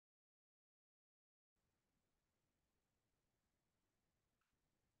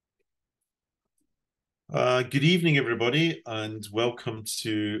Good evening, everybody, and welcome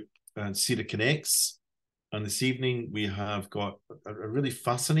to SERA Connects. And this evening we have got a really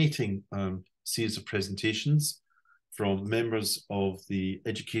fascinating series of presentations from members of the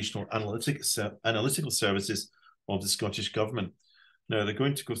Educational Analytical Services of the Scottish Government. Now, they're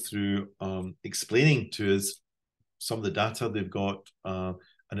going to go through explaining to us some of the data they've got. And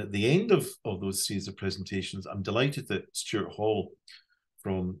at the end of those series of presentations, I'm delighted that Stuart Hall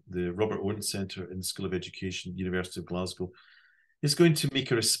from the Robert Owen Centre in the School of Education, University of Glasgow, is going to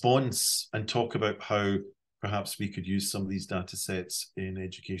make a response and talk about how perhaps we could use some of these data sets in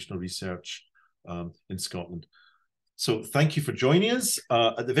educational research in Scotland. So thank you for joining us.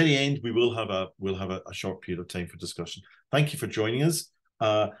 At the very end, we'll have a short period of time for discussion. Thank you for joining us.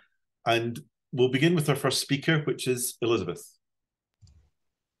 And we'll begin with our first speaker, which is Elisabeth.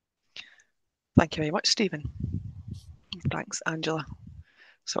 Thank you very much, Stephen. Thanks, Angela.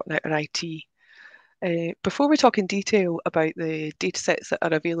 Sorting out our IT. Before we talk in detail about the data sets that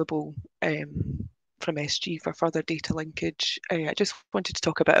are available from SG for further data linkage, I just wanted to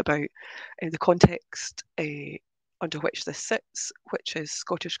talk a bit about the context under which this sits, which is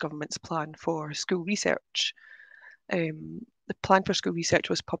Scottish Government's plan for school research. The plan for school research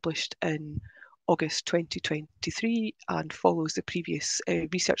was published in August 2023 and follows the previous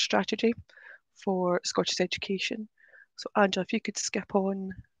research strategy for Scottish education. So Angela, if you could skip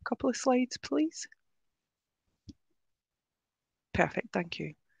on a couple of slides, please. Perfect, thank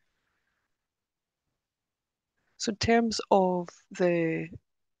you. So in terms of the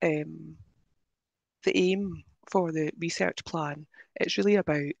aim for the research plan, it's really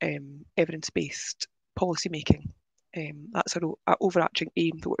about evidence-based policy making. That's our overarching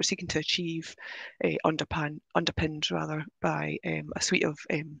aim that we're seeking to achieve, underpinned rather by a suite of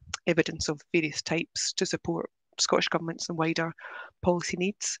evidence of various types to support Scottish Government's and wider policy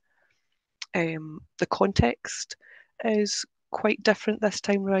needs. The context is quite different this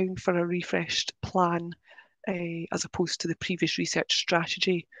time round for a refreshed plan as opposed to the previous research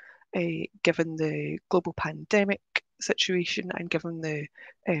strategy, given the global pandemic situation and given the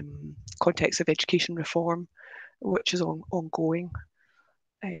context of education reform, which is ongoing.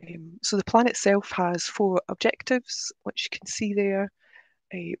 So the plan itself has 4 objectives, which you can see there,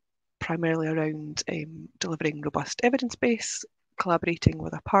 primarily around delivering robust evidence base, collaborating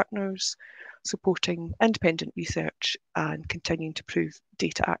with our partners, supporting independent research and continuing to improve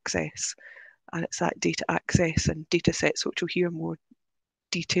data access. And it's that data access and data sets which we'll hear more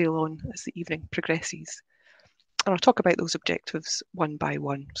detail on as the evening progresses. And I'll talk about those objectives one by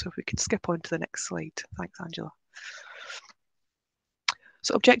one. So if we could skip on to the next slide. Thanks, Angela.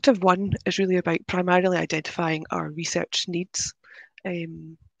 So objective 1 is really about primarily identifying our research needs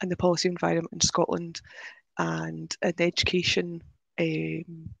in the policy environment in Scotland and in the education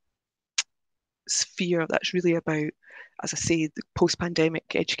sphere. That's really about, as I say, the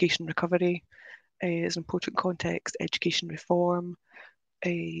post-pandemic education recovery is an important context, education reform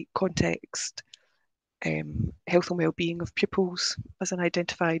context, health and well-being of pupils as an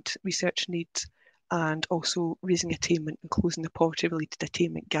identified research need, and also raising attainment and closing the poverty-related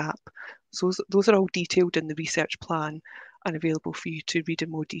attainment gap. So those are all detailed in the research plan and available for you to read in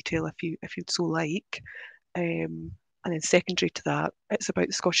more detail if you'd so like. And then secondary to that, it's about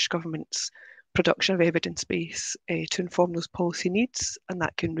the Scottish Government's production of evidence base to inform those policy needs, and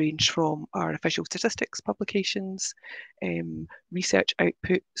that can range from our official statistics publications, research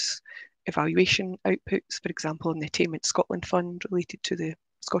outputs, evaluation outputs, for example, in the Attainment Scotland Fund related to the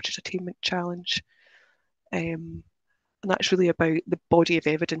Scottish Attainment Challenge. And that's really about the body of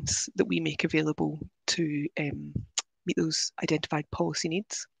evidence that we make available to meet those identified policy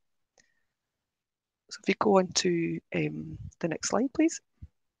needs. So if we go on to the next slide, please.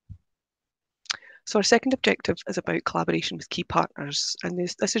 So our second objective is about collaboration with key partners, and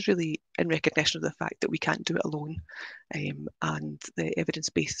this is really in recognition of the fact that we can't do it alone, and the evidence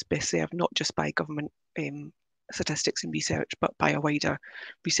base is best served not just by government statistics and research, but by a wider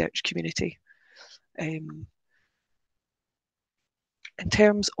research community. In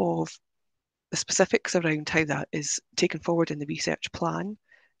terms of the specifics around how that is taken forward in the research plan,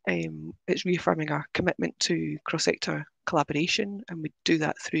 it's reaffirming our commitment to cross-sector collaboration, and we do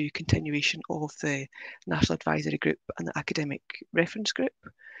that through continuation of the National Advisory Group and the Academic Reference Group.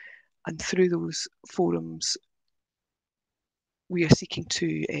 And through those forums, we are seeking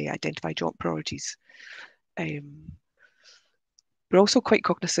to identify joint priorities. We're also quite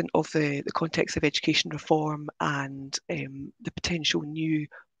cognizant of the context of education reform and the potential new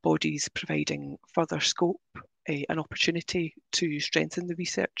bodies providing further scope, an opportunity to strengthen the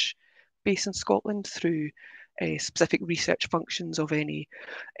research base in Scotland through specific research functions of any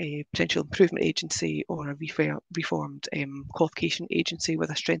potential improvement agency or a reformed qualification agency with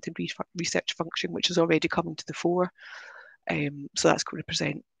a strengthened research function, which is already coming to the fore. So that's going to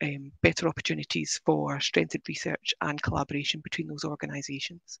present better opportunities for strengthened research and collaboration between those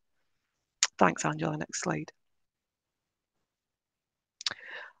organisations. Thanks, Angela. Next slide.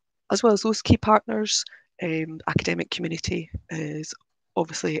 As well as those key partners, academic community is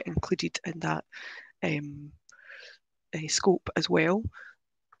obviously included in that scope as well.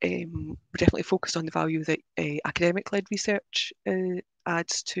 We're definitely focused on the value that academic-led research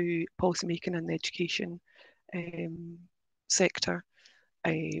adds to policymaking and the education sector.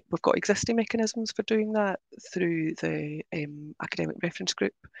 We've got existing mechanisms for doing that through the academic reference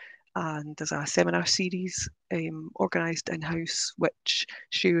group, and there's a seminar series organised in-house which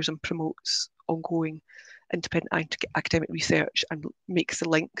shares and promotes ongoing independent academic research and makes the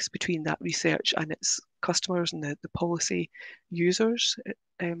links between that research and its customers and the policy users,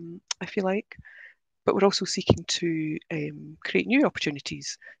 if you like. But we're also seeking to create new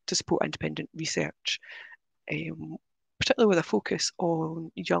opportunities to support independent research, particularly with a focus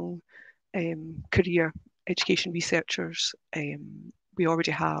on young career education researchers. We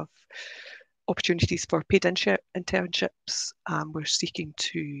already have opportunities for paid internships, and we're seeking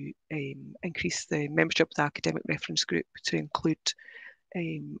to increase the membership of the academic reference group to include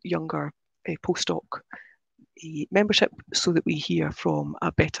younger postdoc membership, so that we hear from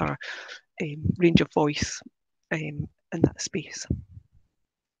a better range of voice in that space.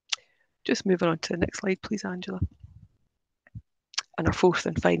 Just moving on to the next slide, please, Angela. And our fourth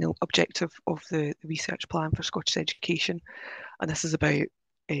and final objective of the research plan for Scottish education, and this is about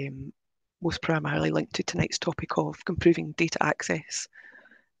most primarily linked to tonight's topic of improving data access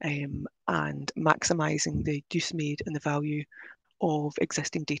and maximising the use made and the value of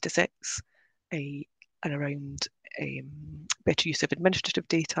existing data sets, and around better use of administrative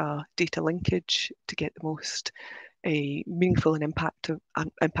data, data linkage to get the most meaningful and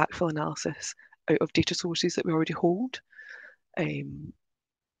impactful analysis out of data sources that we already hold.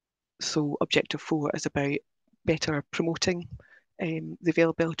 So objective 4 is about better promoting the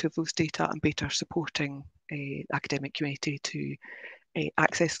availability of those data and better supporting the academic community to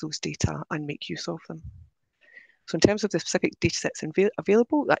access those data and make use of them. So in terms of the specific data sets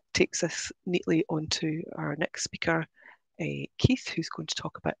available, that takes us neatly onto our next speaker, Keith, who's going to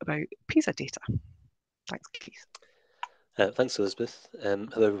talk about PISA data. Thanks, Keith. Thanks, Elizabeth.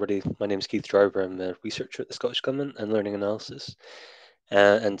 Hello, everybody. My name is Keith Dryburgh. I'm a researcher at the Scottish Government and Learning Analysis.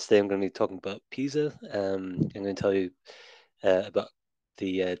 And today I'm going to be talking about PISA. I'm going to tell you about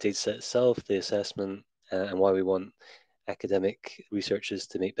the data set itself, the assessment, and why we want academic researchers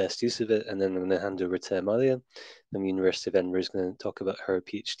to make best use of it. And then I'm going to hand over to Amalia from the University of Edinburgh, who's going to talk about her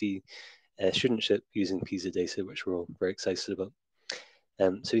PhD studentship using PISA data, which we're all very excited about.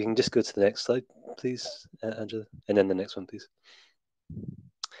 So you can just go to the next slide, please, Angela, and then the next one, please.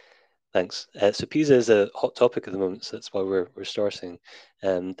 Thanks. So PISA is a hot topic at the moment, so that's why we're starting.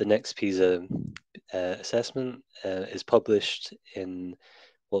 The next PISA assessment is published in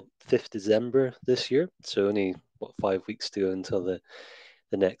 5th December this year, so only 5 weeks to go until the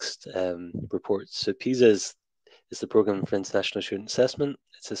next report. So PISA is the Programme for International Student Assessment.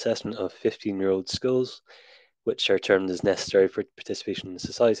 It's assessment of 15-year-old skills, which are termed as necessary for participation in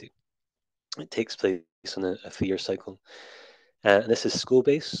society. It takes place on a 3-year cycle. And this is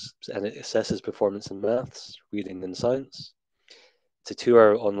school-based, and it assesses performance in maths, reading, and science. It's a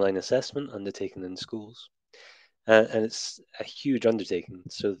 2-hour online assessment undertaken in schools. And it's a huge undertaking.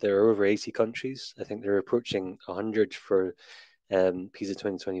 So there are over 80 countries. I think they're approaching 100 for PISA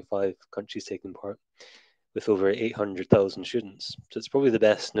 2025 countries taking part, with over 800,000 students. So it's probably the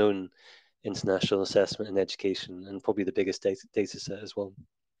best known international assessment in education, and probably the biggest data set as well.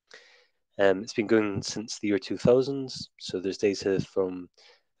 It's been going since the year 2000, so there's data from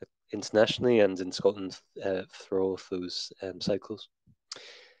internationally and in Scotland for all of those cycles.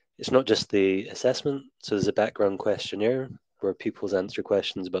 It's not just the assessment, so there's a background questionnaire where pupils answer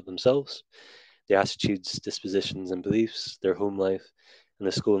questions about themselves, their attitudes, dispositions and beliefs, their home life, and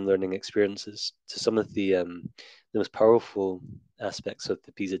their school and learning experiences. So some of the most powerful aspects of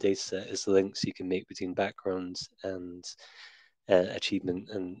the PISA dataset is the links you can make between backgrounds and achievement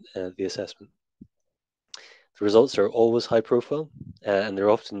and the assessment. The results are always high profile, and they're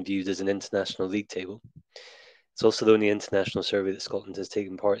often viewed as an international league table. It's also the only international survey that Scotland has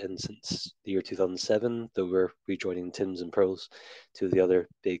taken part in since the year 2007, though we're rejoining TIMSS and PIRLS, two of the other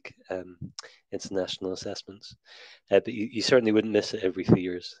big international assessments. But you certainly wouldn't miss it every 3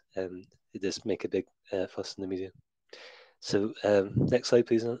 years. It does make a big fuss in the media. So next slide,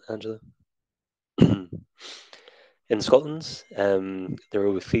 please, Angela. In Scotland, there are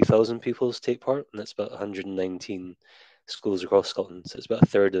over 3,000 pupils take part, and that's about 119 schools across Scotland. So it's about a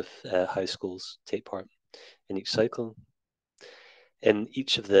third of high schools take part in each cycle. In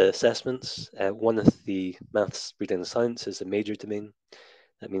each of the assessments, one of the maths, reading and science is a major domain.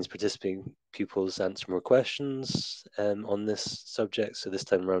 That means participating pupils answer more questions on this subject. So this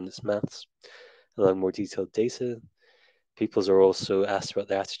time around it's maths, allowing more detailed data. Pupils are also asked about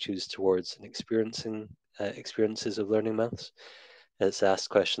their attitudes towards and experiences of learning maths. It's asked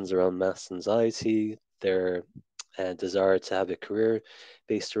questions around maths anxiety, their desire to have a career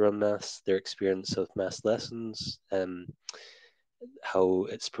based around maths, their experience of maths lessons, how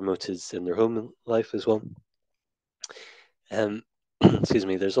it's promoted in their home life as well. Excuse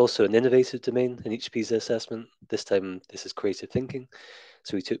me, there's also an innovative domain in each PISA assessment. This time, this is creative thinking.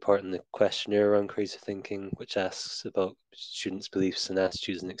 So we took part in the questionnaire around creative thinking, which asks about students' beliefs and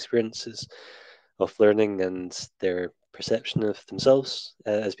attitudes and experiences of learning and their perception of themselves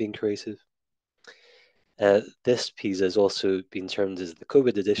as being creative. This PISA has also been termed as the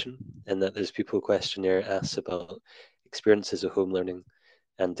COVID edition, in that there's people questionnaire asks about experiences of home learning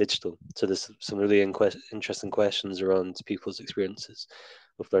and digital. So there's some really interesting questions around people's experiences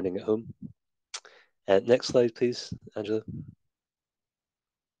of learning at home. Next slide, please, Angela.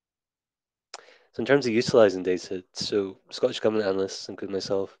 So in terms of utilising data, so Scottish Government analysts, including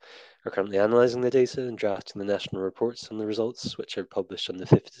myself, are currently analysing the data and drafting the national reports on the results, which are published on the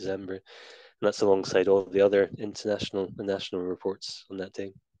 5th of December. And that's alongside all the other international and national reports on that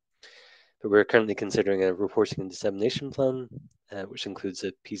day. But we're currently considering a reporting and dissemination plan, which includes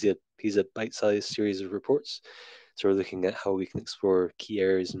a PISA bite-sized series of reports. So we're looking at how we can explore key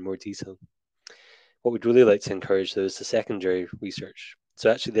areas in more detail. What we'd really like to encourage, though, is the secondary research. So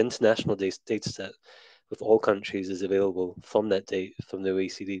actually, the international data set with all countries is available from that date from the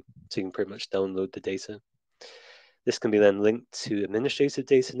OECD, so you can pretty much download the data. This can be then linked to administrative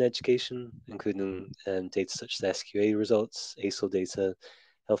data in education, including data such as SQA results, ACEL data,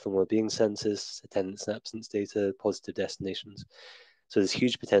 health and wellbeing census, attendance and absence data, positive destinations. So there's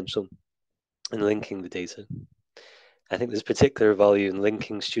huge potential in linking the data. I think there's particular value in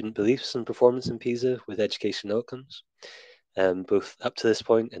linking student beliefs and performance in PISA with education outcomes, both up to this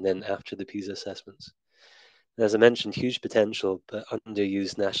point and then after the PISA assessments. And as I mentioned, huge potential, but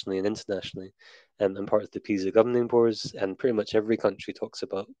underused nationally and internationally. And part of the PISA governing boards, and pretty much every country talks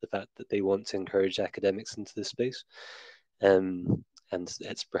about the fact that they want to encourage academics into this space. And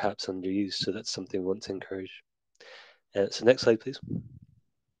it's perhaps underused, so that's something we want to encourage. So next slide, please.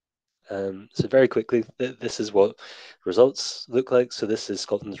 So very quickly, this is what results look like. So this is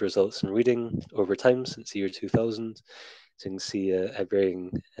Scotland's results in reading over time since the year 2000. So you can see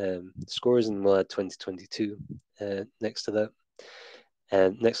varying scores, and we'll add 2022 next to that.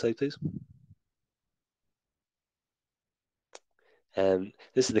 Next slide, please.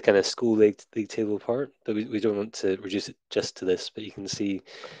 This is the kind of school league table part, but we don't want to reduce it just to this, but you can see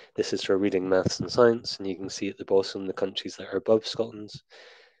this is for reading, maths and science, and you can see at the bottom the countries that are above Scotland's,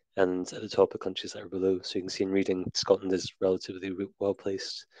 and at the top, the countries that are below. So you can see in reading, Scotland is relatively well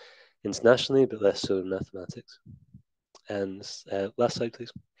placed internationally, but less so in mathematics. And last slide,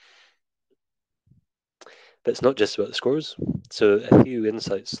 please. But it's not just about the scores. So a few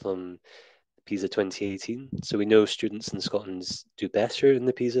insights from PISA 2018. So we know students in Scotland do better in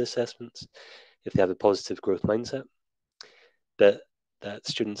the PISA assessments if they have a positive growth mindset, but that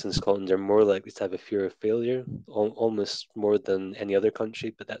students in Scotland are more likely to have a fear of failure, almost more than any other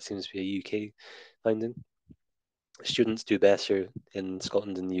country, but that seems to be a UK finding. Students do better in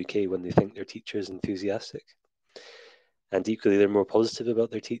Scotland and the UK when they think their teacher is enthusiastic. And equally, they're more positive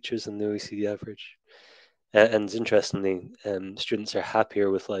about their teachers than the OECD average. And interestingly, students are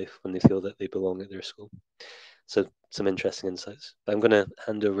happier with life when they feel that they belong at their school. So some interesting insights. But I'm going to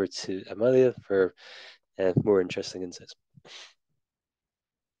hand over to Amalia for more interesting insights.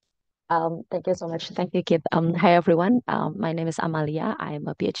 Thank you so much. Thank you, Kit. Hi, everyone. My name is Amalia. I'm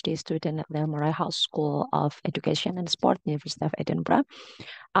a PhD student at the Marifatul School of Education and Sport, University of Edinburgh.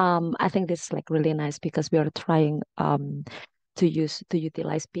 I think this is like really nice because we are trying to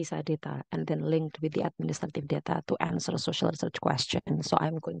utilize PISA data and then linked with the administrative data to answer social research questions. So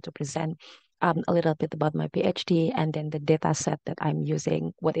I'm going to present a little bit about my PhD and then the data set that I'm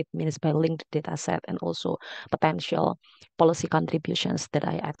using, what it means by linked data set, and also potential policy contributions that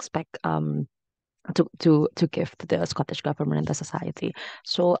I expect to give to the Scottish Government and the society.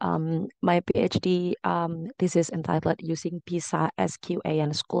 So my PhD this is entitled Using PISA, SQA,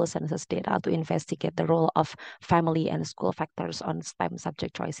 and School Census Data to Investigate the Role of Family and School Factors on STEM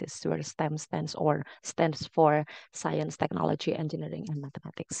Subject Choices, where STEM stands for Science, Technology, Engineering, and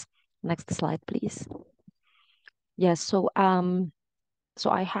Mathematics. Next slide, please. Yes, so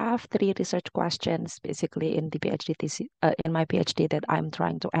I have 3 research questions basically in the PhD thesis, in my PhD that I'm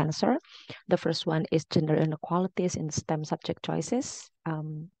trying to answer. The first one is gender inequalities in STEM subject choices.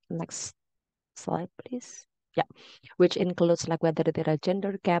 Next slide, please. Yeah, which includes like whether there are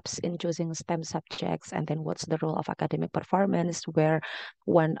gender gaps in choosing STEM subjects, and then what's the role of academic performance, where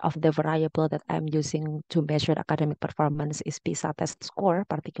one of the variable that I'm using to measure academic performance is PISA test score,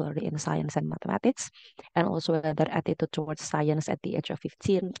 particularly in science and mathematics, and also whether attitude towards science at the age of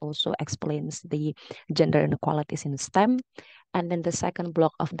 15 also explains the gender inequalities in STEM. And then the second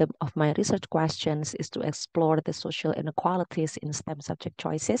block of my research questions is to explore the social inequalities in STEM subject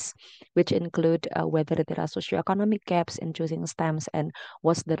choices, which include whether there are socioeconomic gaps in choosing STEMs and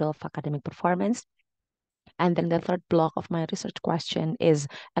what's the role of academic performance. And then the third block of my research question is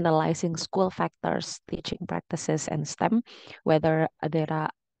analyzing school factors, teaching practices, and STEM, whether there are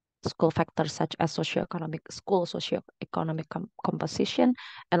school factors such as socioeconomic composition,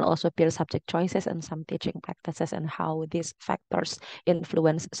 and also peer subject choices and some teaching practices, and how these factors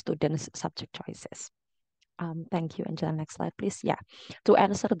influence students' subject choices. Thank you, Angela. Next slide, please. Yeah, to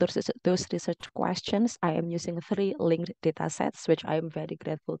answer those research questions, I am using 3 linked data sets, which I am very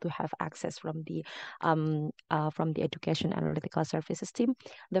grateful to have access from the Education Analytical Services team.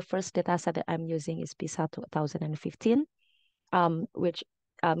 The first data set that I'm using is PISA 2015, which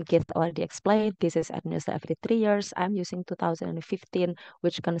Keith already explained. This is administered every 3 years. I'm using 2015,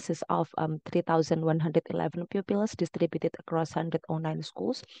 which consists of 3,111 pupils distributed across 109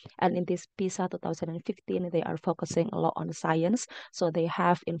 schools. And in this PISA 2015, they are focusing a lot on science. So they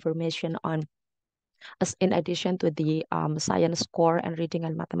have information on, in addition to the science score and reading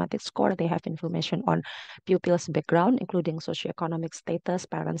and mathematics score, they have information on pupils' background, including socioeconomic status,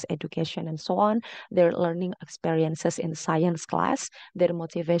 parents' education, and so on, their learning experiences in science class, their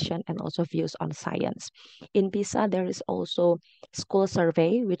motivation, and also views on science. In PISA, there is also school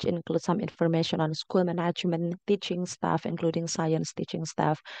survey, which includes some information on school management, teaching staff, including science teaching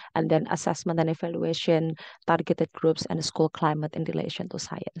staff, and then assessment and evaluation, targeted groups, and school climate in relation to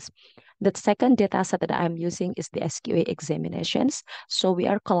science. The second data set that I'm using is the SQA examinations. So we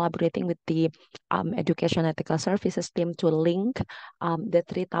are collaborating with the Education Ethical Services team to link the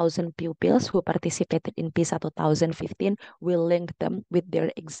 3,000 pupils who participated in PISA 2015. We linked them with their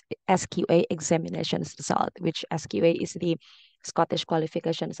SQA examinations result, which SQA is the Scottish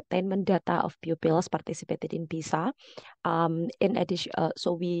Qualifications Attainment data of pupils participated in PISA. In addition,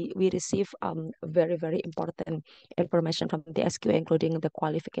 so we receive very, very important information from the SQA, including the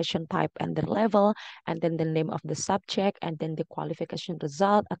qualification type and the level, and then the name of the subject, and then the qualification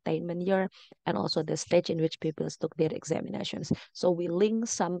result, attainment year, and also the stage in which pupils took their examinations. So we link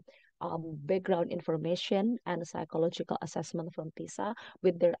some background information and psychological assessment from PISA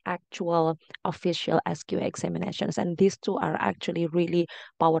with their actual official SQA examinations. And these two are actually really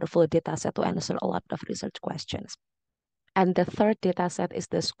powerful data set to answer a lot of research questions. And the third data set is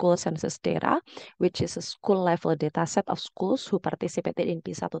the school census data, which is a school level data set of schools who participated in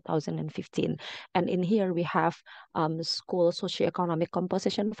PISA 2015. And in here we have school socioeconomic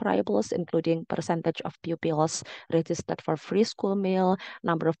composition variables, including percentage of pupils registered for free school meal,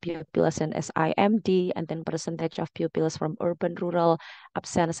 number of pupils in SIMD, and then percentage of pupils from urban, rural,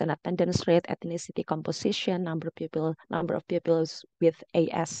 absence and attendance rate, ethnicity composition, number of pupils with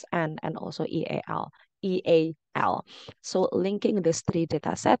ASN, and also EAL. So linking these 3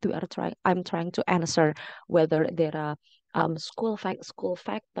 data sets, I'm trying to answer whether there are school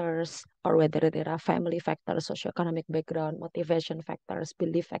factors, or whether there are family factors, socioeconomic background, motivation factors,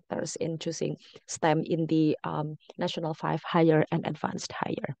 belief factors in choosing STEM in the National 5 higher and advanced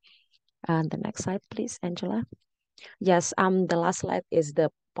higher. And the next slide, please, Angela. Yes, the last slide is the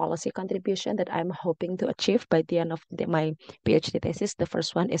policy contribution that I'm hoping to achieve by the end of my PhD thesis. The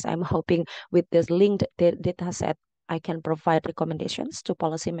first one is I'm hoping with this linked data set, I can provide recommendations to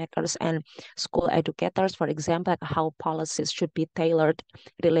policymakers and school educators, for example, how policies should be tailored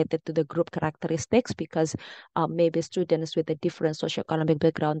related to the group characteristics, because maybe students with a different socioeconomic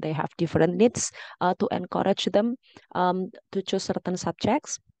background, they have different needs to encourage them to choose certain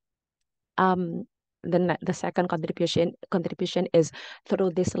subjects. The second contribution is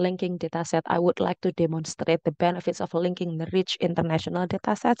through this linking data set. I would like to demonstrate the benefits of linking the rich international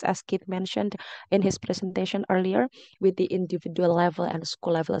data sets, as Keith mentioned in his presentation earlier, with the individual level and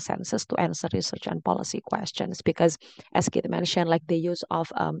school level census to answer research and policy questions. Because as Keith mentioned, like the use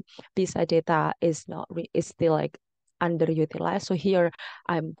of PISA data is still like underutilized. So here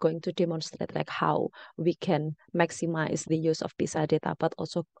I'm going to demonstrate like how we can maximize the use of PISA data, but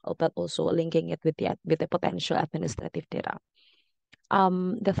also linking it with the potential administrative data.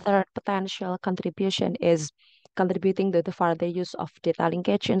 The third potential contribution is contributing to the further use of data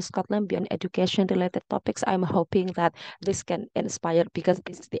linkage in Scotland beyond education-related topics. I'm hoping that this can inspire, because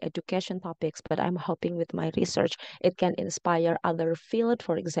this is the education topics, but I'm hoping with my research, it can inspire other fields,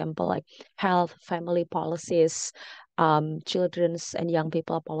 for example, like health, family policies, children's and young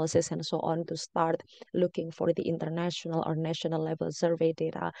people policies, and so on, to start looking for the international or national level survey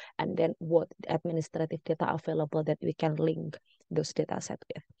data, and then what administrative data available that we can link those data set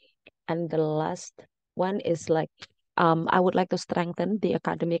with. And the last one is like, I would like to strengthen the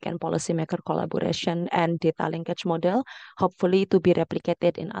academic and policymaker collaboration and data linkage model, hopefully to be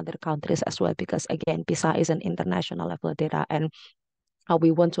replicated in other countries as well, because again, PISA is an international level data, and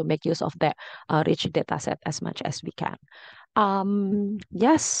we want to make use of that rich data set as much as we can.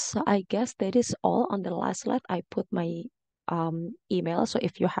 Yes, I guess that is all. On the last slide, I put my email. So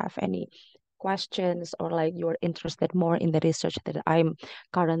if you have any questions, or like you're interested more in the research that I'm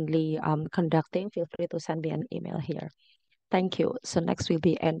currently conducting, feel free to send me an email here. Thank you. So next will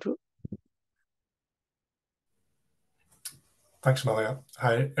be Andrew. Thanks, Amalia.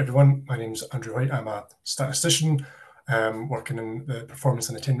 Hi, everyone. My name is Andrew White. I'm a statistician working in the performance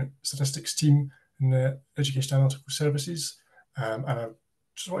and attainment statistics team in the Education Analytical Services. And I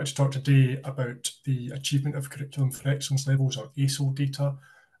just wanted to talk today about the achievement of curriculum for excellence levels, or ACEL data,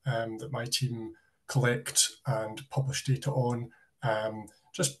 that my team collect and publish data on.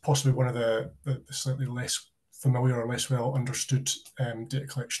 Just possibly one of the slightly less familiar or less well understood data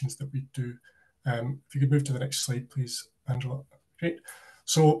collections that we do. If you could move to the next slide, please, Angela. Great.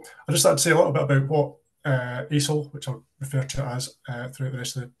 So I'd just like to say a little bit about what ACEL, which I'll refer to as throughout the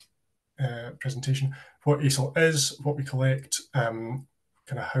rest of the presentation, what ACEL is, what we collect, kind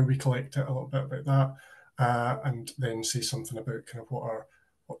of how we collect it, a little bit about that, and then say something about kind of what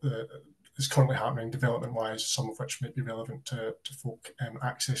is currently happening development-wise, some of which might be relevant to folk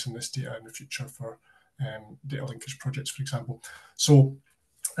accessing this data in the future for data linkage projects, for example. So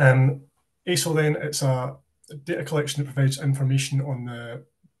ACEL then, it's a data collection that provides information on the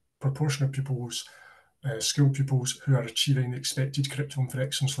proportion of pupils, school pupils, who are achieving the expected curriculum for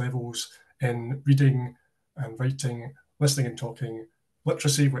excellence levels in reading and writing, listening and talking,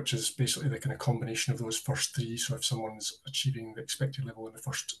 literacy, which is basically the kind of combination of those first three. So if someone's achieving the expected level in the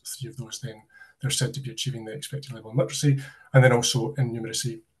first three of those, then they're said to be achieving the expected level in literacy, and then also in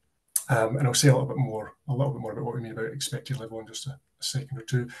numeracy. And I'll say a little bit more about what we mean about expected level in just a second or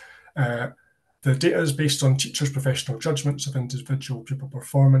two. The data is based on teachers' professional judgments of individual pupil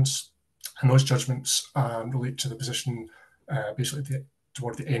performance, and those judgments relate to the position basically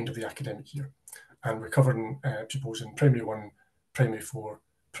toward the end of the academic year. And we're covering pupils in primary 1, primary 4,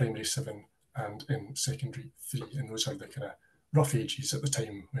 primary 7, and in secondary 3. And those are the kind of rough ages at the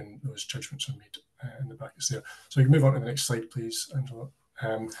time when those judgments are made in the brackets there. So you can move on to the next slide, please, Angela.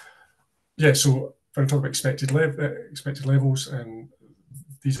 Yeah, so when I talk about expected levels,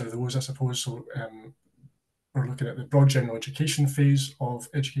 these are those, I suppose. So we're looking at the broad general education phase of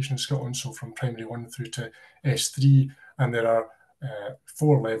education in Scotland, so from primary 1 through to S3, and there are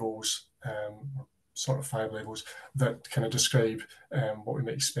 4 levels, sort of 5 levels, that kind of describe what we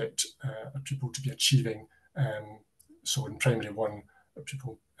might expect a pupil to be achieving. So in primary 1, a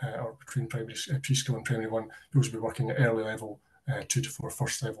pupil, or between primary preschool and primary 1, pupils will be working at early level, 2 to 4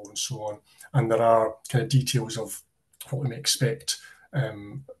 first level, and so on. And there are kind of details of what we may expect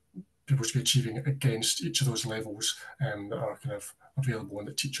pupils to be achieving against each of those levels that are kind of available and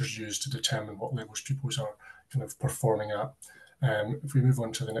that teachers use to determine what levels pupils are kind of performing at. If we move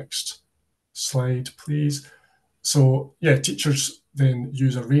on to the next slide, please. So yeah, teachers then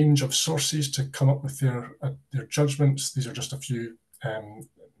use a range of sources to come up with their judgments. These are just a few,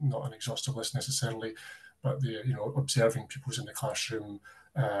 not an exhaustive list necessarily, but observing pupils in the classroom,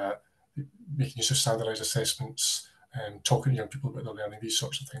 making use of standardised assessments, talking to young people about their learning. These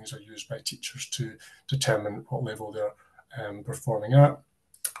sorts of things are used by teachers to determine what level they're performing at.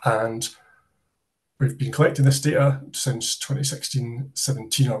 And we've been collecting this data since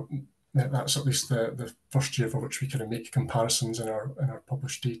 2016-17, or that's at least the first year for which we kind of make comparisons in our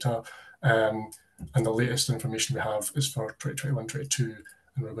published data. And the latest information we have is for 2021-22,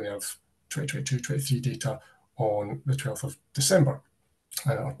 and we're going to have 2022-23 data on the 12th of December,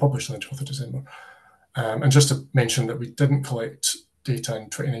 or published on the 12th of December. And just to mention that we didn't collect data in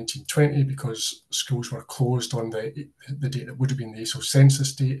 2019-20 because schools were closed on the date that would have been the ACEL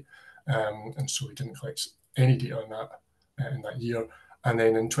census date, and so we didn't collect any data on that in that year. And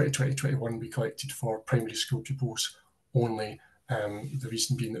then in 2020-21 we collected for primary school pupils only. The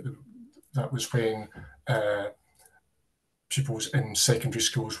reason being that was when pupils in secondary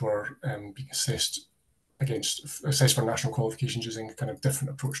schools were being assessed assess for national qualifications using a kind of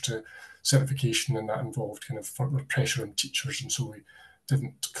different approach to certification, and that involved kind of further pressure on teachers, and so we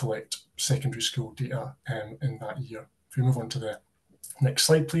didn't collect secondary school data in that year. If we move on to the next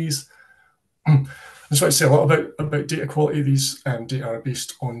slide, please. I just want to say a lot about data quality. These data are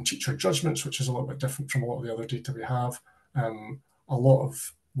based on teacher judgments, which is a little bit different from a lot of the other data we have. A lot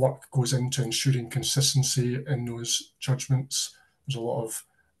of work goes into ensuring consistency in those judgments. There's a lot of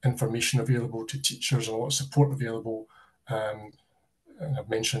information available to teachers and a lot of support available. And I've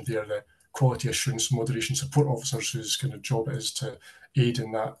mentioned there the quality assurance moderation support officers, whose kind of job it is to aid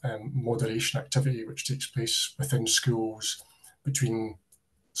in that moderation activity, which takes place within schools, between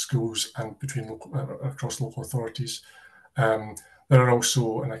schools, and across local authorities. There are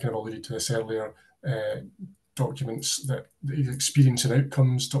also, and I kind of alluded to this earlier, documents that the experience and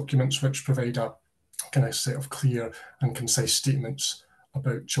outcomes documents, which provide a kind of set of clear and concise statements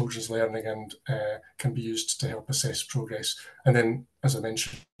about children's learning and can be used to help assess progress. And then, as I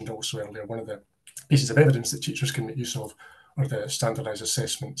mentioned also earlier, one of the pieces of evidence that teachers can make use of are the standardised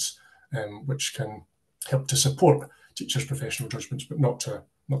assessments, which can help to support teachers' professional judgments, but not to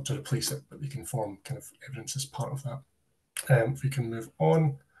replace it, but they can form kind of evidence as part of that. If we can move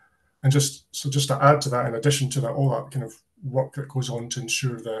on. And just to add to that, in addition to that, all that kind of work that goes on to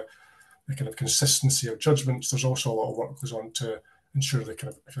ensure the kind of consistency of judgments, there's also a lot of work that goes on to ensure the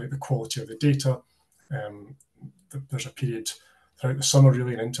kind of, if you like, the quality of the data. There's a period throughout the summer,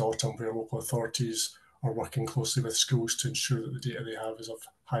 really, and into autumn, where local authorities are working closely with schools to ensure that the data they have is of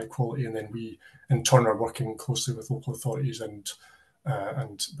high quality, and then we, in turn, are working closely with local authorities and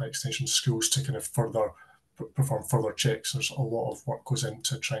by extension schools to kind of perform further checks. There's a lot of work goes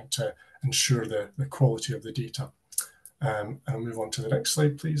into trying to ensure the quality of the data. And I'll move on to the next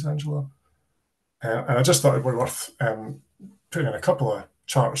slide, please, Angela. And I just thought it would be worth putting in a couple of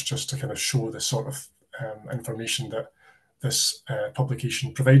charts just to kind of show the sort of information that this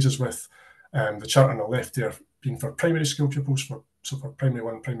publication provides us with. The chart on the left there being for primary school pupils, so for primary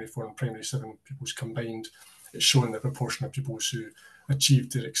 1, primary 4 and primary 7 pupils combined, it's showing the proportion of pupils who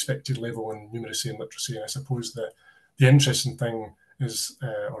achieved their expected level in numeracy and literacy. And I suppose the interesting thing is,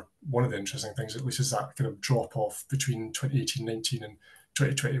 or one of the interesting things at least, is that kind of drop off between 2018-19 and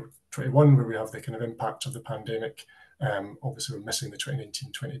 2020-21, where we have the kind of impact of the pandemic. Obviously, we're missing the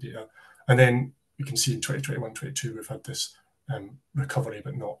 2019-20 data. And then you can see in 2021-22, we've had this recovery,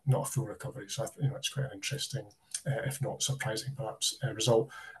 but not a full recovery. So it's quite an interesting, if not surprising, perhaps, result.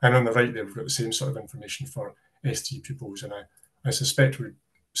 And on the right there, we've got the same sort of information for ST pupils. And I suspect we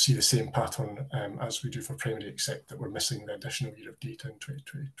see the same pattern as we do for primary, except that we're missing the additional year of data in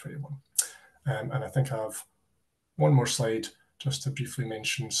 2020-21. And I think I have one more slide just to briefly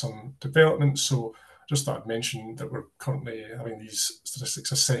mention some developments. So just thought I'd mention that we're currently having these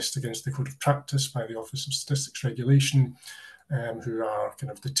statistics assessed against the Code of Practice by the Office of Statistics Regulation, who are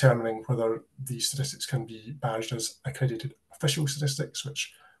kind of determining whether these statistics can be badged as accredited official statistics,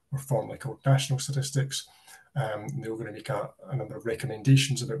 which were formerly called national statistics. They were going to make a number of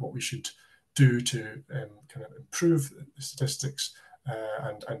recommendations about what we should do to kind of improve the statistics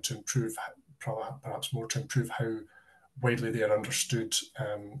and to improve, perhaps more to improve how widely they are understood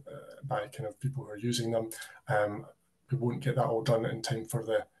by kind of people who are using them. We won't get that all done in time for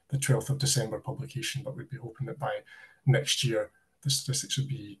the 12th of December publication, but we'd be hoping that by next year the statistics would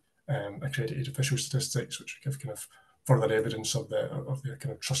be accredited official statistics, which would give kind of further evidence of their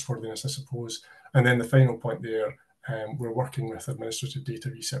kind of trustworthiness, I suppose. And then the final point there, we're working with Administrative Data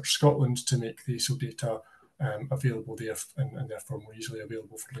Research Scotland to make the ASO data available there and therefore more easily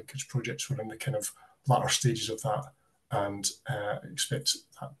available for linkage projects. We're in the kind of latter stages of that and expect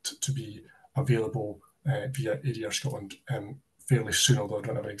that to be available via ADR Scotland fairly soon, although I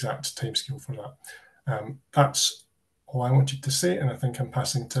don't have an exact timescale for that. That's all I wanted to say, and I think I'm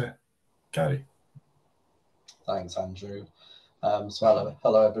passing to Gary. Thanks, Andrew. So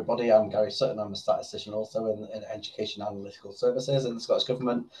hello everybody, I'm Gary Sutton. I'm a statistician also in Education Analytical Services in the Scottish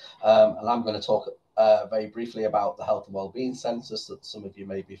Government, and I'm going to talk very briefly about the Health and Wellbeing Census that some of you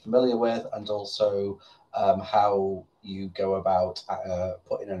may be familiar with, and also how you go about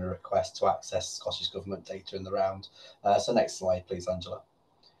putting in a request to access Scottish Government data in the round. So next slide, please, Angela.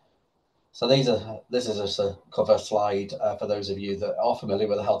 So this is just a cover slide for those of you that are familiar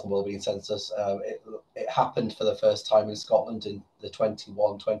with the Health and Wellbeing Census. It happened for the first time in Scotland in the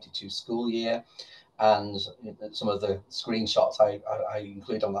 21-22 school year, and some of the screenshots I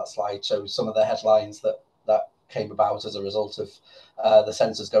include on that slide show some of the headlines that came about as a result of the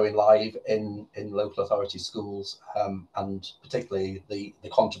census going live in local authority schools, and particularly the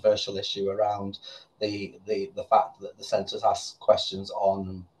controversial issue around the fact that the census asks questions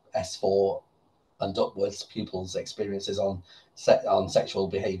on S4 and upwards pupils' experiences on sexual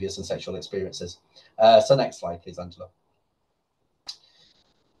behaviours and sexual experiences. So next slide, please, Angela.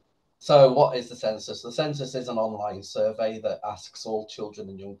 So what is the census? The census is an online survey that asks all children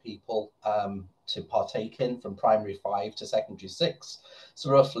and young people to partake in from primary 5 to secondary 6. So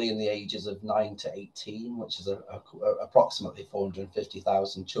roughly in the ages of 9 to 18, which is approximately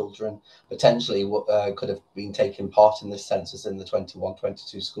 450,000 children, potentially could have been taking part in this census in the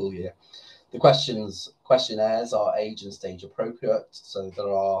 21-22 school year. The questionnaires are age and stage appropriate. So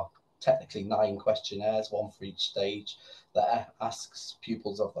there are technically 9 questionnaires, one for each stage, that asks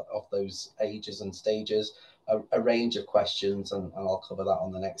pupils of those ages and stages a range of questions, and I'll cover that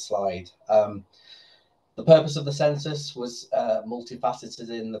on the next slide. The purpose of the census was multifaceted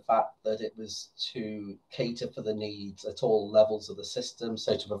in the fact that it was to cater for the needs at all levels of the system,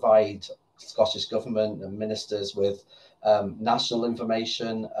 so to provide Scottish Government and ministers with national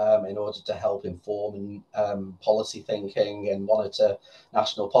information in order to help inform policy thinking and monitor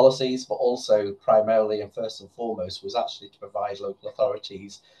national policies, but also primarily and first and foremost was actually to provide local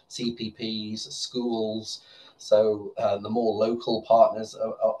authorities, CPPs, schools, so the more local partners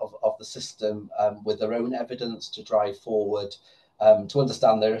of the system with their own evidence to drive forward, to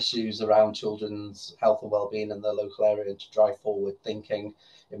understand their issues around children's health and well-being in their local area, and to drive forward thinking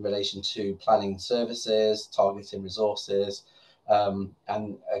in relation to planning services, targeting resources,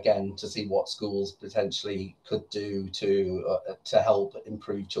 and again to see what schools potentially could do to help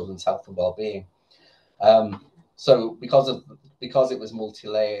improve children's health and well-being. So because it was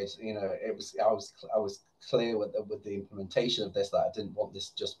multi-layered, you know, I was clear with the implementation of this that I didn't want this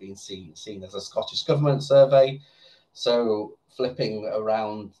just being seen as a Scottish Government survey. So flipping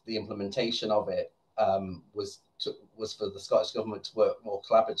around the implementation of it was for the Scottish Government to work more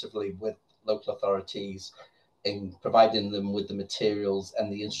collaboratively with local authorities in providing them with the materials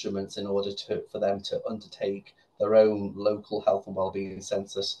and the instruments in order for them to undertake their own local health and wellbeing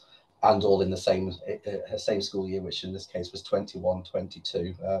census, and all in the same school year, which in this case was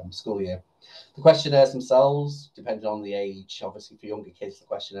 21-22 school year. The questionnaires themselves, depending on the age, obviously for younger kids, the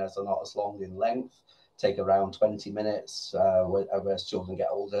questionnaires are not as long in length, take around 20 minutes, whereas children get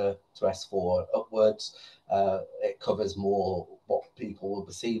older to S4 upwards. It covers more what people will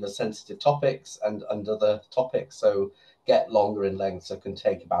perceive as sensitive topics and other topics, so get longer in length, so can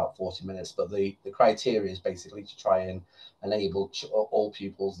take about 40 minutes. But the criteria is basically to try and enable all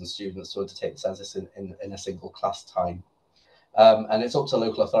pupils and students to undertake the census in a single class time. And it's up to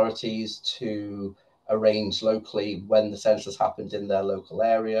local authorities to arrange locally when the census happened in their local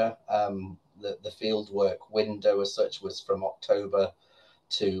area. The fieldwork window as such was from October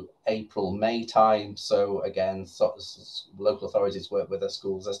to April, May time. So again, local authorities work with their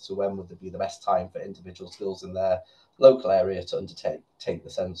schools as to when would be the best time for individual schools in their local area to undertake the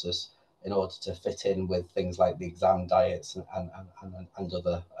census in order to fit in with things like the exam diets and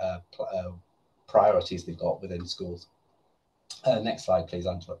other priorities they've got within schools. Next slide, please,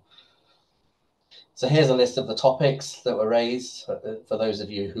 Angela. So here's a list of the topics that were raised for those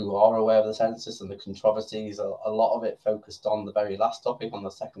of you who are aware of the census and the controversies. A lot of it focused on the very last topic on the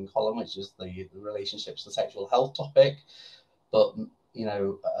second column, which is the relationships to sexual health topic. But, you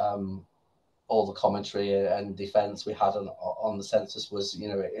know, all the commentary and defence we had on the census was, you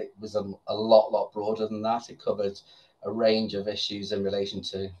know, it was a lot broader than that. It covered a range of issues in relation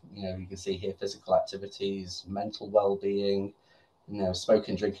to, you know, you can see here physical activities, mental well-being, you know,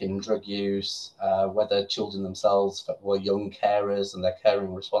 smoking, drinking, drug use, whether children themselves were young carers and their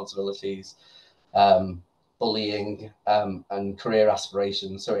caring responsibilities, bullying, and career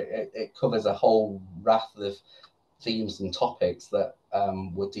aspirations. So it covers a whole raft of themes and topics that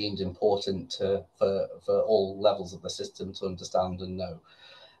were deemed important for all levels of the system to understand and know.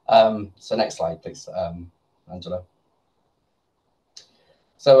 So next slide, please, Angela.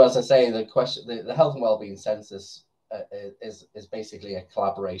 So as I say, the health and wellbeing census is basically a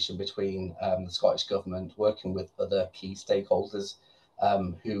collaboration between the Scottish Government working with other key stakeholders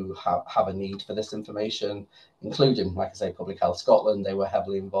who have a need for this information, including, like I say, Public Health Scotland. They were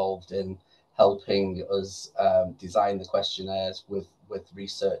heavily involved in helping us design the questionnaires with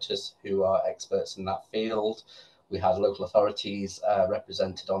researchers who are experts in that field. We had local authorities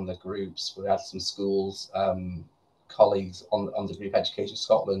represented on the groups. We had some schools colleagues on the group Education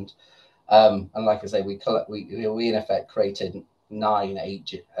Scotland. And like I say, we in effect created 9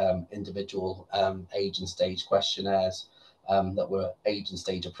 individual age and stage questionnaires that were age and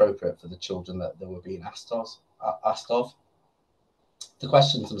stage appropriate for the children that they were being asked of. The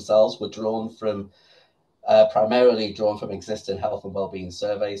questions themselves were drawn from primarily drawn from existing health and wellbeing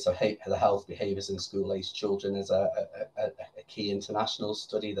surveys. So the health behaviours in school-aged children is a key international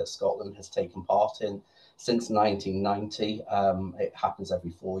study that Scotland has taken part in since 1990. It happens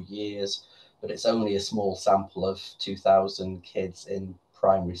every 4 years, but it's only a small sample of 2,000 kids in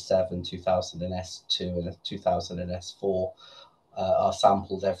primary 7, 2,000 in S2 and 2,000 in S4 are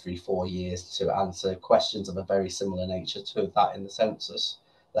sampled every 4 years to answer questions of a very similar nature to that in the census,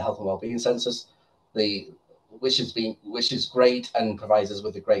 the health and wellbeing census, which is great and provides us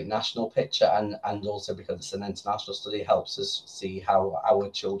with a great national picture, and also because it's an international study helps us see how our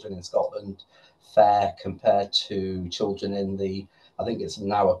children in Scotland fare compared to children in I think it's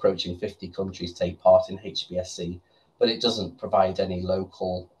now approaching 50 countries take part in HBSC, but it doesn't provide any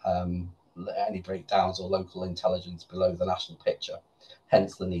local any breakdowns or local intelligence below the national picture,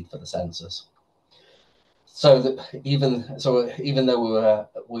 hence the need for the census. So even though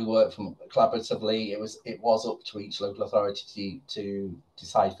we work from collaboratively, it was up to each local authority to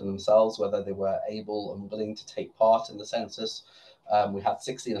decide for themselves whether they were able and willing to take part in the census. We had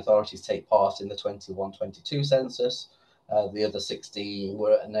 16 authorities take part in the 21-22 census. The other 16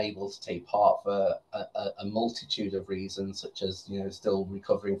 were unable to take part for a multitude of reasons, such as still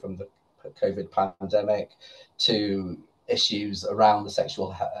recovering from the COVID pandemic, to issues around the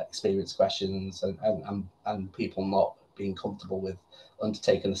sexual experience questions, and people not being comfortable with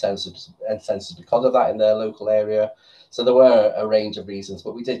undertaking the census because of that in their local area. So there were a range of reasons,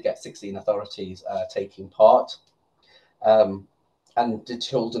 but we did get 16 authorities taking part. And did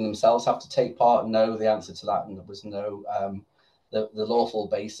children themselves have to take part? No, the answer to that was no. The lawful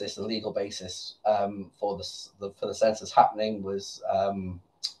basis and legal basis for the census happening was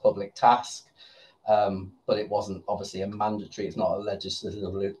public task, but it wasn't obviously a mandatory. It's not a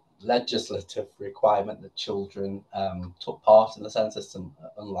legislative requirement that children took part in the census,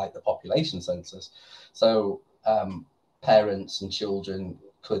 unlike the population census. So parents and children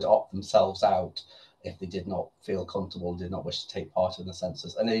could opt themselves out if they did not feel comfortable, did not wish to take part in the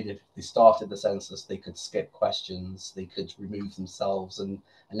census. And even if they started the census, they could skip questions, they could remove themselves and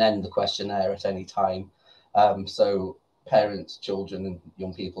end the questionnaire at any time. So parents, children and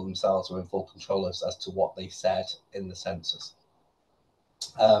young people themselves were in full control as to what they said in the census.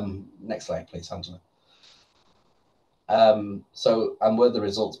 Next slide, please, Angela. And were the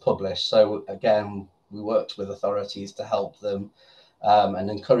results published? So again, we worked with authorities to help them and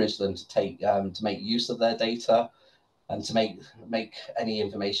encourage them to make use of their data and to make any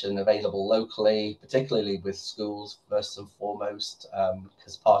information available locally, particularly with schools first and foremost,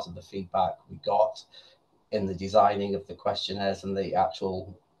 because part of the feedback we got in the designing of the questionnaires and the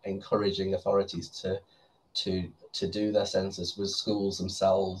actual encouraging authorities to do their census was schools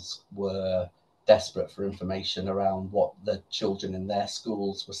themselves were desperate for information around what the children in their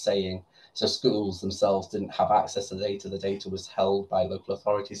schools were saying. So schools themselves didn't have access to the data. The data was held by local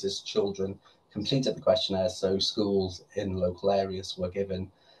authorities as children completed the questionnaire. So schools in local areas were given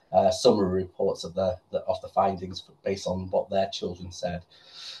summary reports of the findings based on what their children said.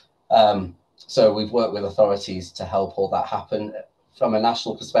 So we've worked with authorities to help all that happen. From a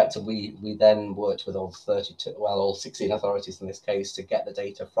national perspective, we then worked with all 16 authorities in this case to get the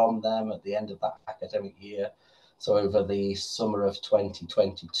data from them at the end of that academic year. So over the summer of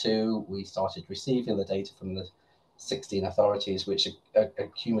 2022, we started receiving the data from the 16 authorities, which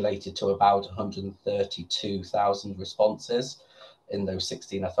accumulated to about 132,000 responses in those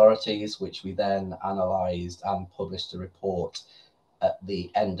 16 authorities, which we then analysed and published a report at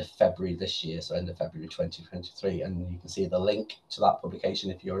the end of February this year, so end of February 2023. And you can see the link to that publication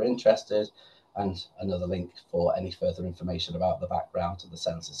if you're interested, and another link for any further information about the background to the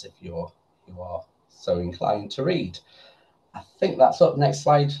census if you are so inclined to read. I think that's up. Next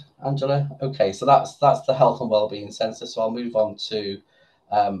slide, Angela. Okay, so that's the health and wellbeing census. So I'll move on to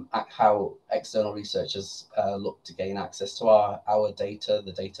how external researchers look to gain access to our data,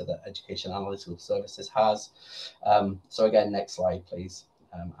 the data that Education Analytical Services has. So again, next slide, please,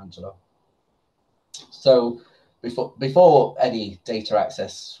 Angela. So before any data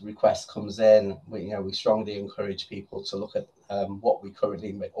access request comes in, we strongly encourage people to look at what we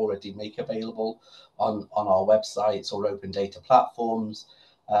currently already make available on our websites or open data platforms.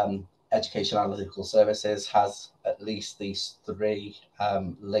 Education Analytical Services has at least these 3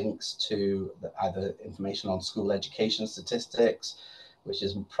 links to either information on school education statistics, which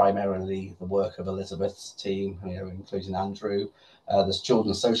is primarily the work of Elisabeth's team, including Andrew. There's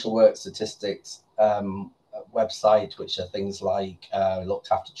children's social work statistics website, which are things like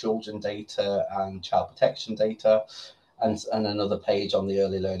looked after children data and child protection data, and another page on the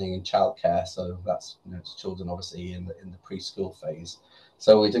early learning and childcare. So that's children obviously in the preschool phase.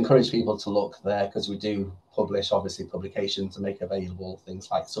 So we'd encourage people to look there, because we do publish, obviously, publications and make available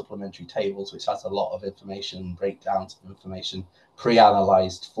things like supplementary tables, which has a lot of information, breakdowns of information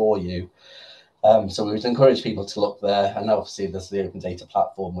pre-analysed for you. So we would encourage people to look there. And obviously there's the Open Data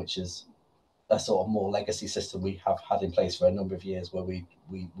Platform, which is a sort of more legacy system we have had in place for a number of years, where we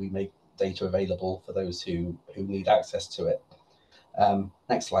make data available for those who need access to it.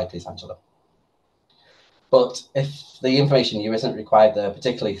 Next slide, please, Angela. But if the information you isn't required there,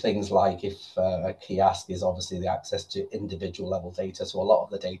 particularly things like if a key ask is obviously the access to individual level data. So a lot of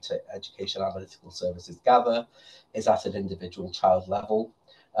the data education analytical services gather is at an individual child level.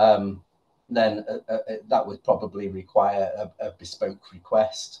 Then that would probably require a bespoke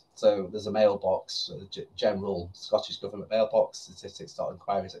request. So there's a mailbox, a general Scottish Government mailbox,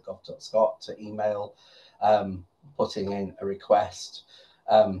 statistics.inquiries@gov.scot, to email, putting in a request.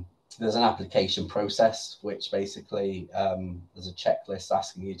 There's an application process, which basically there's a checklist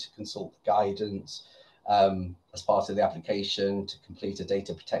asking you to consult guidance as part of the application, to complete a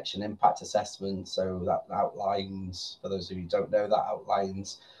data protection impact assessment. So that outlines, for those of you who don't know, that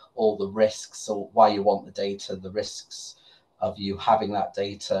outlines all the risks, or why you want the data, the risks of you having that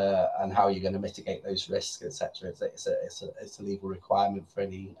data, and how you're going to mitigate those risks, etc. It's a legal requirement for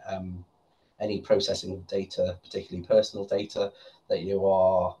any processing of data, particularly personal data, that you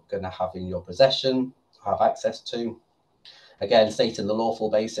are going to have in your possession, have access to. Again, stating the lawful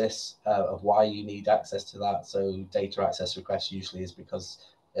basis of why you need access to that. So data access request usually is because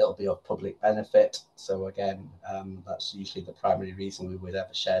it'll be of public benefit. So again, that's usually the primary reason we would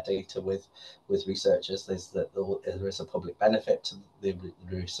ever share data with researchers, is that there is a public benefit to the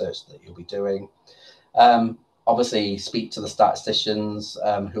research that you'll be doing. Obviously, speak to the statisticians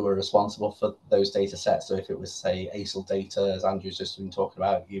who are responsible for those data sets. So if it was, say, ASIL data, as Andrew's just been talking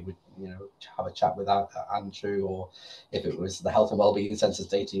about, you would have a chat with Andrew. Or if it was the health and wellbeing census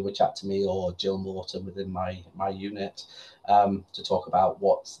data, you would chat to me or Jill Morton within my unit to talk about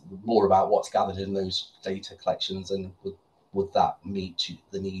more about what's gathered in those data collections, and would that meet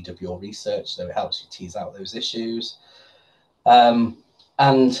the need of your research. So it helps you tease out those issues.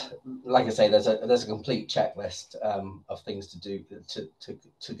 And like I say, there's a complete checklist of things to do,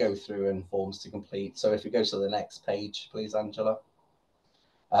 to go through, and forms to complete. So if you go to the next page, please, Angela.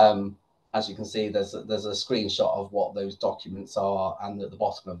 As you can see, there's a screenshot of what those documents are, and at the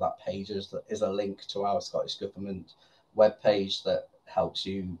bottom of that page is a link to our Scottish Government webpage that helps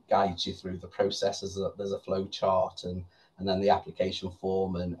you, guides you through the process. There's a flow chart and then the application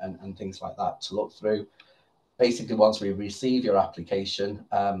form and things like that to look through. Basically, once we receive your application,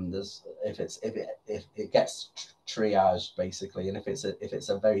 if it gets triaged, basically, and if it's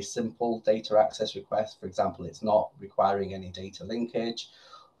a very simple data access request, for example, it's not requiring any data linkage,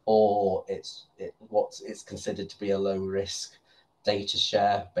 or it's considered to be a low risk data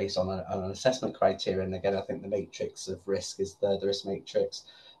share based on an assessment criteria. And again, I think the matrix of risk is the risk matrix.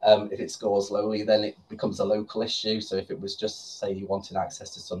 If it scores lowly, then it becomes a local issue. So if it was just, say, you wanted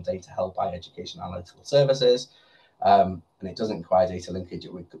access to some data held by Education Analytical Services, and it doesn't require data linkage,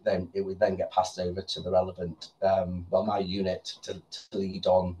 it would then get passed over to the relevant, my unit to lead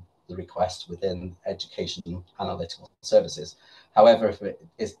on the request within Education Analytical Services. However, if it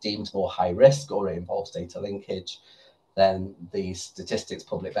is deemed more high risk or it involves data linkage, then the Statistics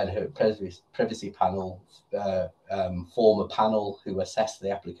Public Benefit Privacy Panel form a panel who assess the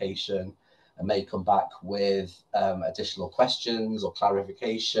application and may come back with additional questions or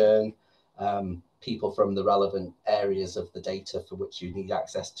clarification. People from the relevant areas of the data for which you need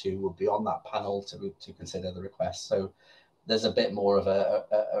access to will be on that panel to consider the request. So there's a bit more of a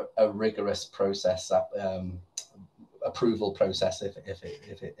rigorous process, approval process if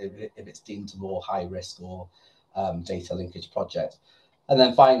it's deemed a more high risk or data linkage project. And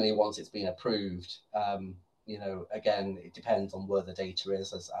then finally, once it's been approved, again, it depends on where the data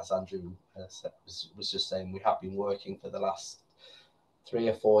is. As Andrew was just saying, we have been working for the last 3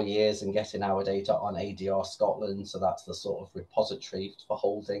 or 4 years and getting our data on ADR Scotland. So that's the sort of repository for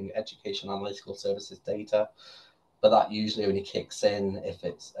holding Education Analytical Services data. But that usually only kicks in if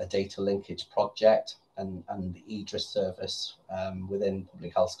it's a data linkage project, and the EDRIS service within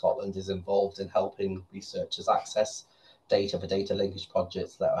Public Health Scotland is involved in helping researchers access data for data linkage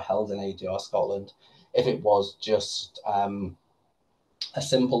projects that are held in ADR Scotland. If it was just a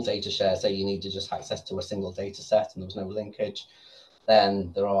simple data share, say you needed just access to a single data set and there was no linkage,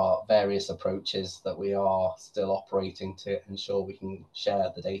 then there are various approaches that we are still operating to ensure we can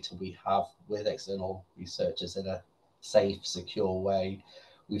share the data we have with external researchers in a safe, secure way.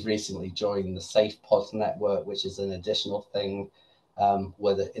 We've recently joined the SafePod network, which is an additional thing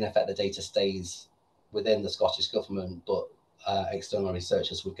where in effect the data stays within the Scottish Government, but external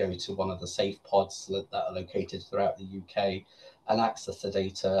researchers would go to one of the safe pods that are located throughout the UK and access the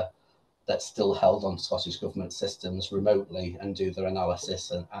data that's still held on Scottish Government systems remotely and do their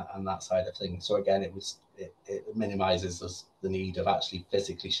analysis and that side of things. So again, it minimises the need of actually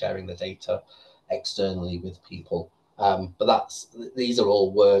physically sharing the data externally with people. But these are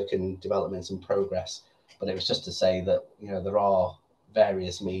all work and developments and progress. But it was just to say that, you know, there are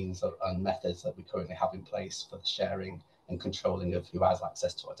various means and methods that we currently have in place for the sharing and controlling of who has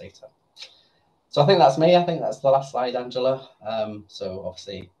access to our data. So I think that's me. I think that's the last slide, Angela. So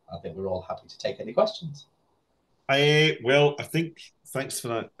obviously, I think we're all happy to take any questions. Well, I think thanks for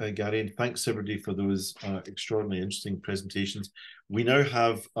that, Gary, and thanks everybody for those extraordinarily interesting presentations. We now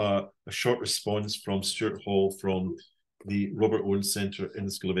have a short response from Stuart Hall from the Robert Owen Centre in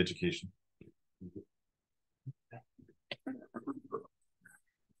the School of Education.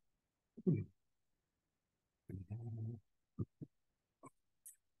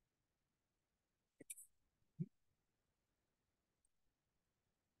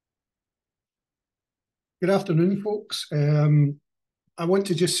 Good afternoon, folks. I want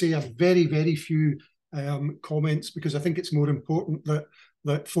to just say a very, very few comments because I think it's more important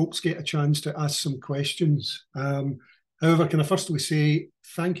that folks get a chance to ask some questions. However, can I firstly say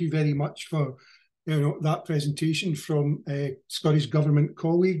thank you very much for that presentation from Scottish Government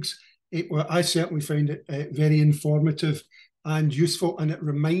colleagues. I certainly found it very informative and useful, and it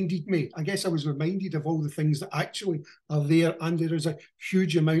reminded me, I guess I was reminded of all the things that actually are there, and there is a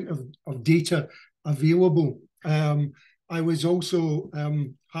huge amount of data available. I was also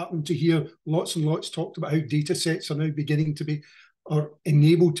happened to hear lots and lots talked about how data sets are now beginning to be or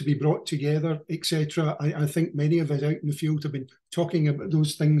enabled to be brought together, etc. I think many of us out in the field have been talking about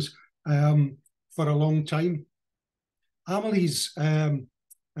those things for a long time. Amalia's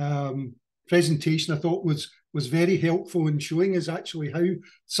presentation, I thought, was very helpful in showing us actually how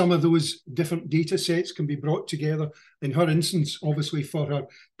some of those different data sets can be brought together. In her instance, obviously for her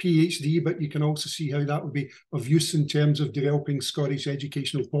PhD, but you can also see how that would be of use in terms of developing Scottish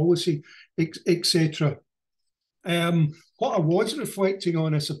educational policy, etc. What I was reflecting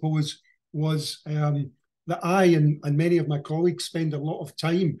on, I suppose, was that I and many of my colleagues spend a lot of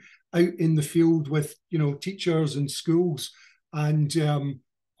time out in the field with teachers and schools, and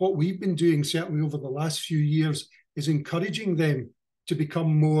what we've been doing certainly over the last few years is encouraging them to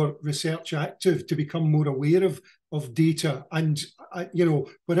become more research active, to become more aware of data, and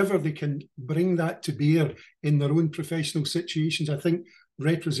wherever they can bring that to bear in their own professional situations, I think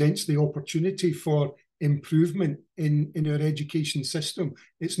represents the opportunity for improvement in our education system.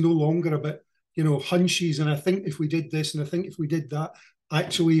 It's no longer about hunches, and I think if we did this and I think if we did that,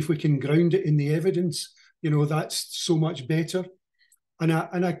 actually if we can ground it in the evidence, that's so much better. And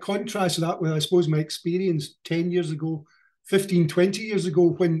I contrast that with, I suppose, my experience 10 years ago, 15, 20 years ago,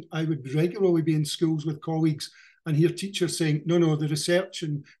 when I would regularly be in schools with colleagues and hear teachers saying, no, the research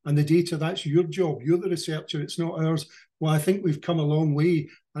and the data, that's your job. You're the researcher, it's not ours. Well, I think we've come a long way,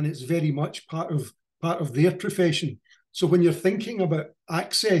 and it's very much part of their profession. So when you're thinking about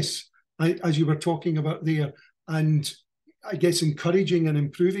access, as you were talking about there, and I guess encouraging and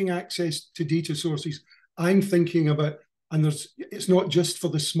improving access to data sources, I'm thinking about, and it's not just for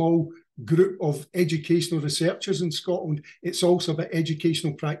the small group of educational researchers in Scotland, it's also about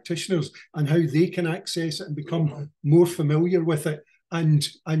educational practitioners and how they can access it and become more familiar with it and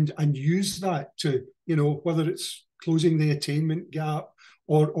use that to, whether it's closing the attainment gap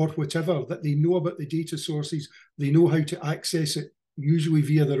or whatever, that they know about the data sources, they know how to access it, usually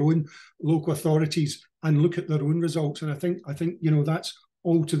via their own local authorities, and look at their own results. And I think that's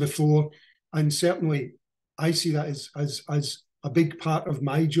all to the fore, and certainly I see that as a big part of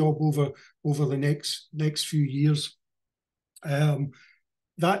my job over the next few years.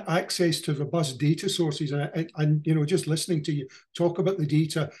 That access to robust data sources, and just listening to you talk about the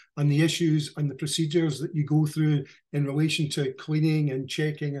data and the issues and the procedures that you go through in relation to cleaning and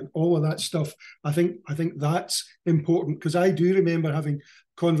checking and all of that stuff, I think that's important, because I do remember having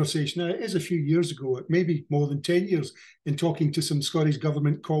conversation, it is a few years ago, maybe more than 10 years, in talking to some Scottish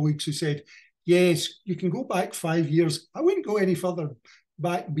Government colleagues who said, yes, you can go back 5 years. I wouldn't go any further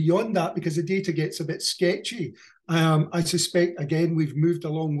back beyond that because the data gets a bit sketchy. I suspect, again, we've moved a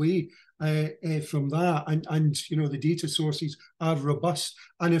long way from that, and the data sources are robust.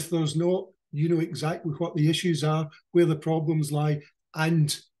 And if there's not, exactly what the issues are, where the problems lie,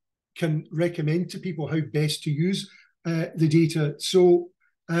 and can recommend to people how best to use the data. So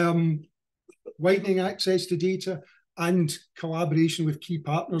widening access to data and collaboration with key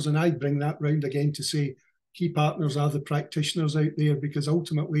partners, and I bring that round again to say key partners are the practitioners out there, because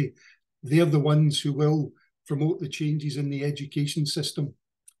ultimately they're the ones who will promote the changes in the education system.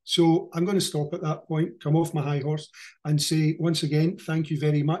 So I'm going to stop at that point, come off my high horse, and say once again, thank you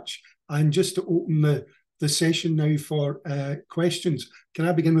very much. And just to open the session now for questions. Can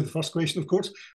I begin with the first question, of course?